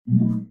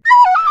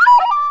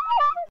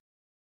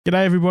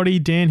G'day everybody,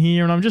 Dan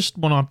here, and I just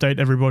want to update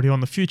everybody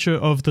on the future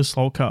of the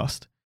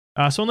Slaltcast.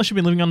 So unless you've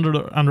been living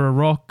under a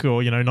rock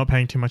or, not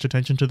paying too much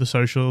attention to the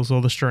socials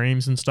or the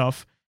streams and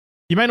stuff,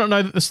 you may not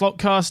know that the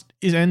Slaltcast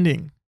is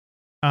ending.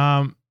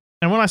 And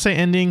when I say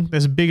ending,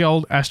 there's a big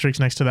old asterisk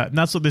next to that, and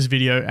that's what this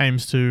video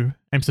aims to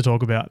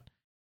talk about.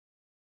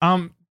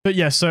 But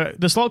yeah, so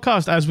the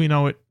Slaltcast as we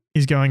know it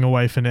is going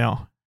away for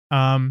now.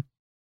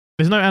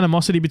 There's no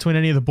animosity between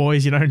any of the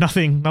boys,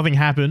 nothing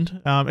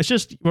happened. It's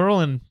just we're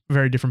all in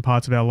very different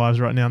parts of our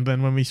lives right now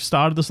than when we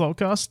started the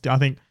Slaltcast. I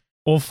think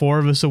all four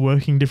of us are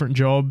working different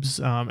jobs,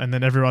 and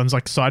then everyone's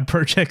like side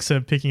projects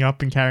are picking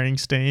up and carrying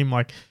steam.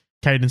 Like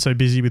Caden's so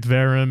busy with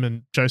Verum,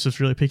 and Joseph's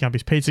really picking up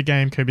his pizza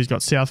game. Kobe's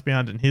got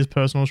Southbound and his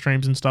personal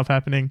streams and stuff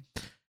happening.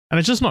 And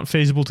it's just not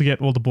feasible to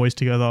get all the boys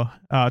together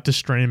to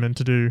stream and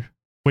to do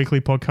weekly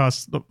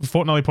podcasts,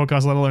 fortnightly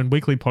podcasts, let alone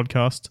weekly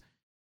podcasts.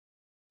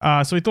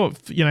 So we thought,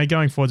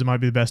 going forwards, it might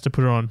be the best to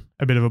put it on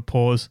a bit of a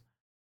pause.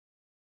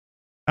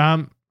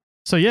 So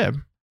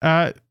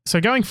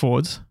going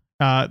forwards,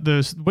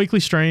 the weekly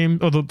stream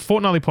or the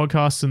fortnightly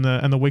podcasts and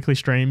the weekly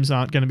streams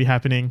aren't going to be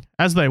happening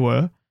as they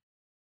were.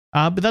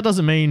 But that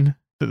doesn't mean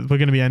that we're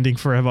going to be ending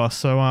forever.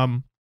 So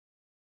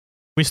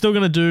we're still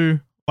going to do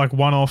like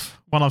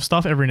one-off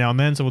stuff every now and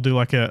then. So we'll do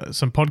like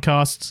some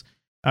podcasts.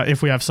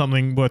 If we have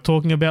something worth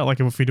talking about, like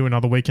if we do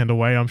another weekend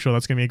away, I'm sure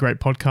that's going to be a great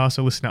podcast,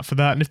 so listen out for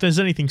that. And if there's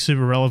anything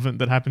super relevant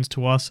that happens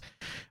to us,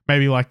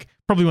 maybe like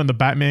probably when the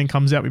Batman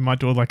comes out, we might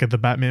do like the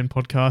Batman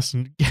podcast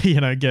and,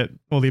 get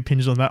all the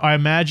opinions on that. I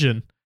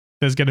imagine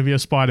there's going to be a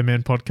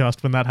Spider-Man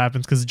podcast when that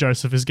happens because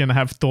Joseph is going to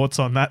have thoughts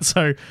on that.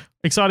 So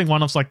exciting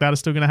one-offs like that are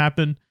still going to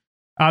happen.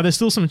 There's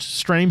still some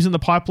streams in the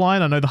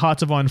pipeline. I know the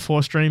Hearts of Iron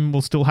 4 stream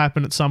will still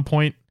happen at some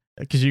point,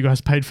 because you guys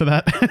paid for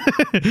that.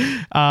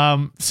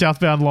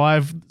 Southbound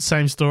Live,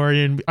 same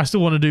story. And I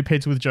still want to do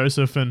Pizza with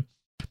Joseph, and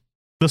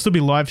there'll still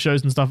be live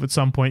shows and stuff at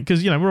some point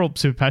because, we're all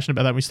super passionate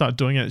about that. We start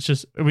doing it. It's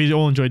just, we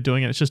all enjoy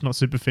doing it. It's just not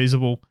super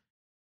feasible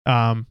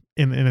in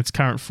its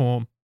current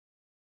form.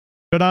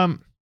 But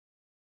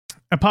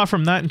apart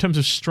from that, in terms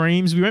of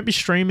streams, we won't be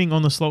streaming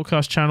on the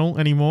Slaltcast channel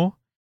anymore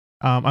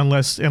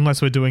unless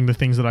we're doing the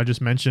things that I just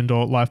mentioned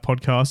or live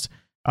podcasts.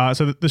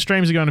 So the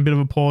streams are going a bit of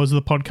a pause. The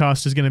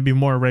podcast is going to be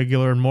more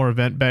irregular and more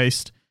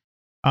event-based.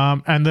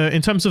 And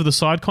in terms of the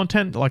side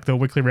content, like the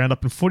weekly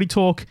roundup and footy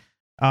talk,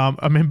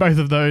 both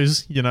of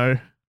those,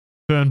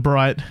 burn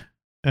bright,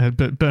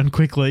 but burn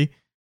quickly.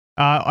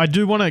 I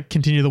do want to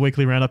continue the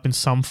weekly roundup in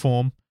some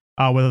form,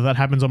 whether that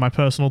happens on my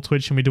personal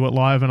Twitch and we do it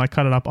live and I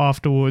cut it up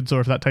afterwards,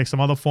 or if that takes some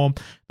other form.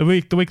 The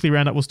weekly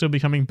roundup will still be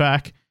coming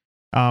back,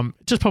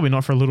 just probably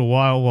not for a little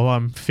while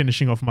I'm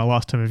finishing off my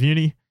last term of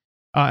uni.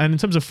 And in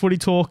terms of footy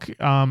talk,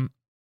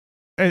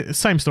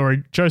 same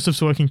story.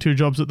 Joseph's working 2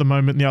 jobs at the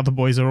moment, and the other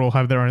boys all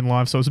have their own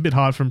lives, so it's a bit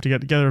hard for them to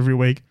get together every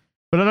week.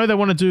 But I know they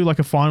want to do like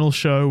a final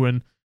show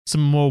and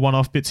some more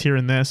one-off bits here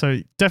and there, so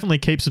definitely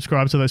keep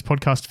subscribed to those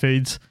podcast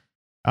feeds,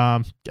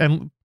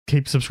 and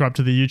keep subscribed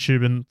to the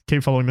YouTube and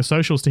keep following the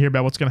socials to hear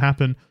about what's going to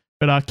happen.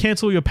 But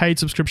cancel your paid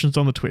subscriptions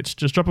on the Twitch.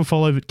 Just drop a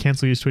follow, but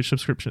cancel your Twitch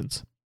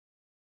subscriptions.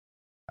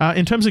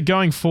 In terms of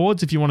going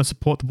forwards, if you want to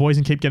support the boys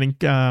and keep getting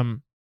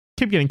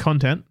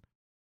content,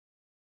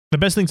 the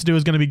best thing to do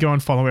is going to be go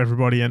and follow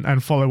everybody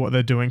and follow what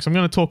they're doing. So I'm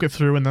going to talk it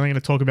through, and then I'm going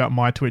to talk about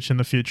my Twitch and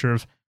the future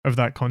of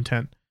that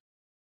content.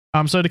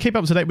 So to keep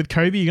up to date with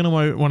Kobe, you're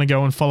going to want to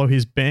go and follow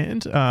his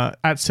band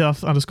at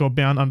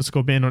South_bound_band on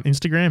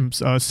Instagram,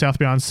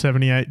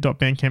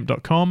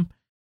 southbound78.bandcamp.com.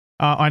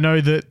 I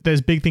know that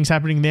there's big things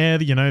happening there.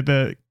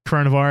 The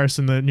coronavirus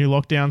and the new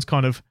lockdowns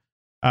kind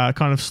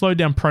of slowed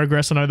down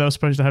progress. I know they were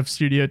supposed to have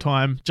studio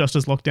time just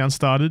as lockdown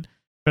started.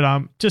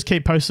 But just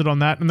keep posted on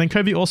that. And then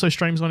Kobe also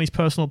streams on his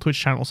personal Twitch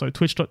channel. So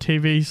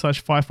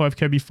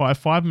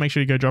twitch.tv/55kobe55. Make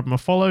sure you go drop him a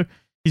follow.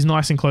 He's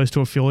nice and close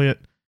to affiliate.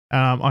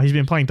 He's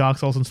been playing Dark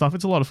Souls and stuff.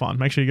 It's a lot of fun.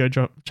 Make sure you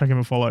go check him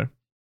a follow.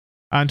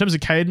 In terms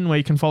of Caden, where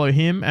you can follow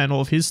him and all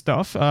of his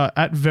stuff,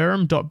 at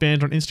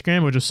verum.band on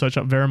Instagram, or just search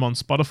up Verum on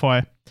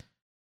Spotify.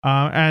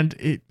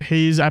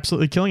 He's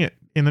absolutely killing it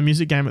in the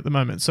music game at the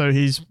moment. So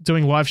he's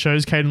doing live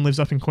shows. Caden lives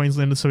up in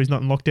Queensland, so he's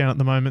not in lockdown at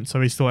the moment. So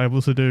he's still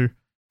able to do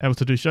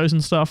shows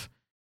and stuff.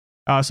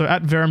 So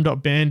at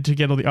verum.band to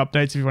get all the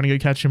updates if you want to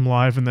go catch him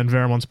live, and then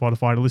Verum on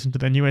Spotify to listen to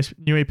their new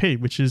EP,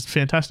 which is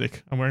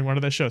fantastic. I'm wearing one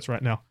of their shirts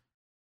right now.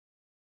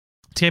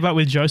 To keep up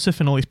with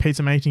Joseph and all his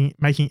pizza making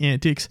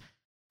antics,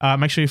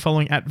 make sure you're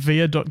following at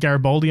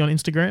via.garibaldi on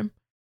Instagram.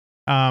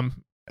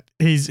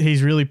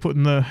 He's really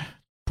putting the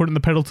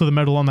pedal to the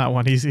metal on that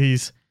one.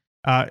 He's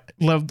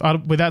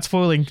without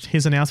spoiling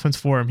his announcements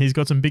for him, he's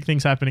got some big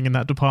things happening in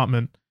that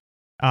department.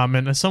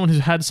 And as someone who's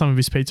had some of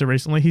his pizza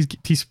recently,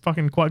 he's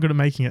fucking quite good at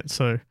making it.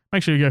 So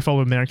make sure you go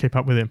follow him there and keep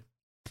up with him.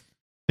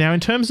 Now, in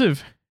terms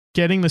of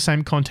getting the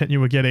same content you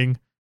were getting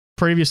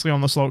previously on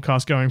the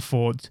Slaltcast going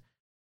forward,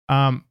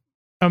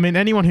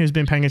 anyone who's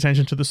been paying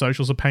attention to the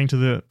socials or paying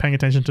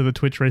attention to the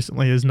Twitch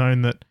recently has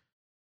known that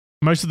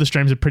most of the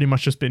streams have pretty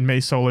much just been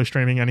me solo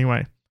streaming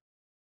anyway.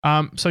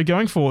 So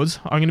going forwards,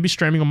 I'm going to be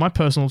streaming on my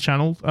personal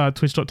channel,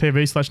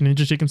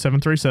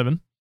 twitch.tv/ninjachicken737.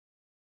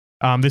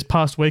 This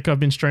past week I've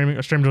been streaming.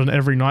 I streamed on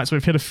every night, so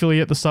we've hit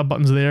affiliate. The sub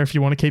button's there if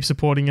you want to keep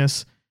supporting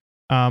us,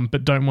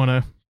 but don't want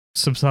to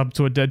sub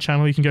to a dead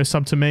channel. You can go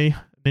sub to me,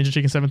 Ninja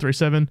Chicken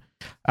 737,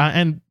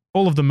 and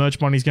all of the merch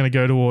money is going to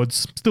go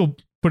towards still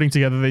putting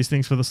together these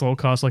things for the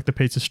Slaltcast, like the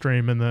pizza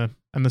stream and the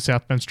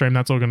South Bend stream.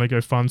 That's all going to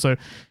go fun. So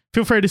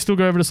feel free to still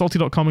go over to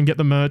salty.com and get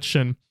the merch,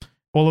 and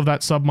all of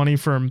that sub money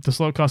from the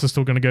Slaltcast is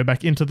still going to go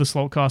back into the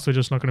Slaltcast. We're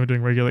just not going to be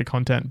doing regular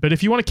content. But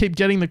if you want to keep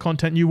getting the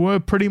content you were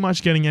pretty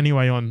much getting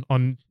anyway on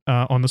the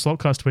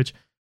Slaltcast Twitch,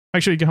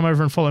 make sure you come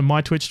over and follow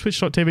my Twitch,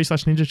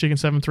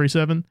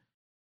 twitch.tv/ninjachicken737.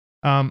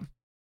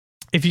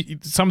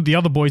 Some of the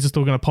other boys are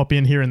still going to pop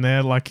in here and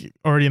there. Like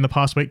already in the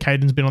past week,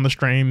 Caden's been on the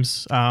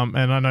streams,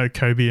 and I know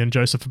Kobe and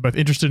Joseph are both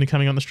interested in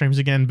coming on the streams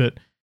again, but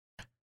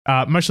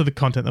most of the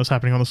content that was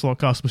happening on the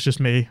Slaltcast was just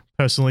me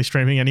personally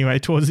streaming anyway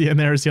towards the end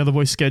there, as the other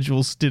boys'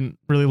 schedules didn't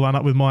really line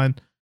up with mine.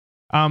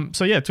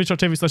 So yeah,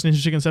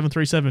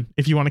 twitch.tv/ninjachicken737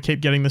 if you want to keep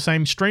getting the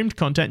same streamed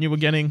content you were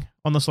getting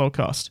on the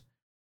Slaltcast.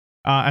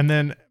 And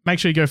then make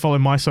sure you go follow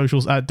my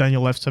socials at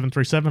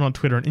DanielF737 on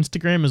Twitter and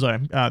Instagram, as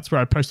it's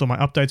where I post all my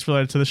updates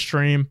related to the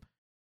stream,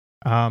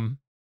 and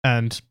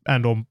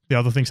all the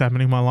other things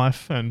happening in my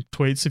life, and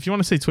tweets. If you want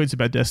to see tweets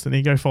about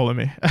Destiny, go follow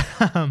me.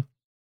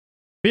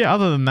 But yeah,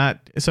 other than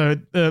that, so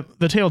the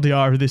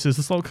TLDR of this is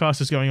the Slaltcast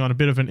is going on a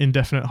bit of an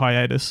indefinite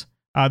hiatus.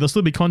 There'll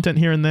still be content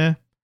here and there,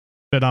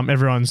 but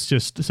everyone's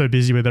just so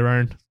busy with their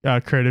own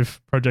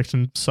creative projects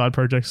and side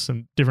projects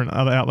and different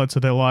other outlets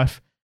of their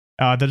life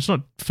that it's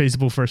not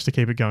feasible for us to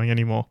keep it going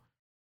anymore.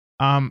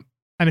 And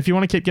if you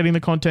want to keep getting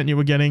the content you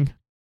were getting,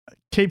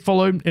 keep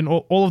following in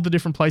all of the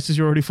different places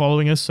you're already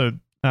following us. So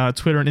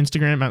Twitter and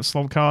Instagram at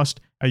Slaltcast,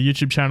 our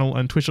YouTube channel,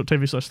 and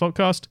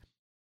twitch.tv/Slaltcast.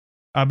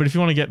 But if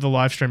you want to get the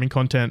live streaming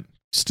content,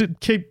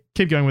 keep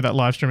going with that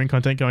live streaming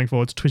content going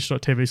forward.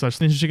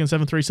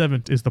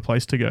 Twitch.tv/ninjachicken737 is the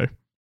place to go.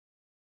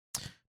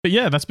 But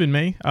yeah, that's been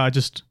me.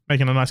 Just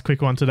making a nice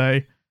quick one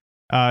today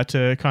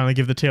to kind of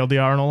give the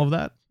TLDR and all of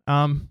that.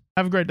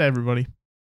 Have a great day, everybody.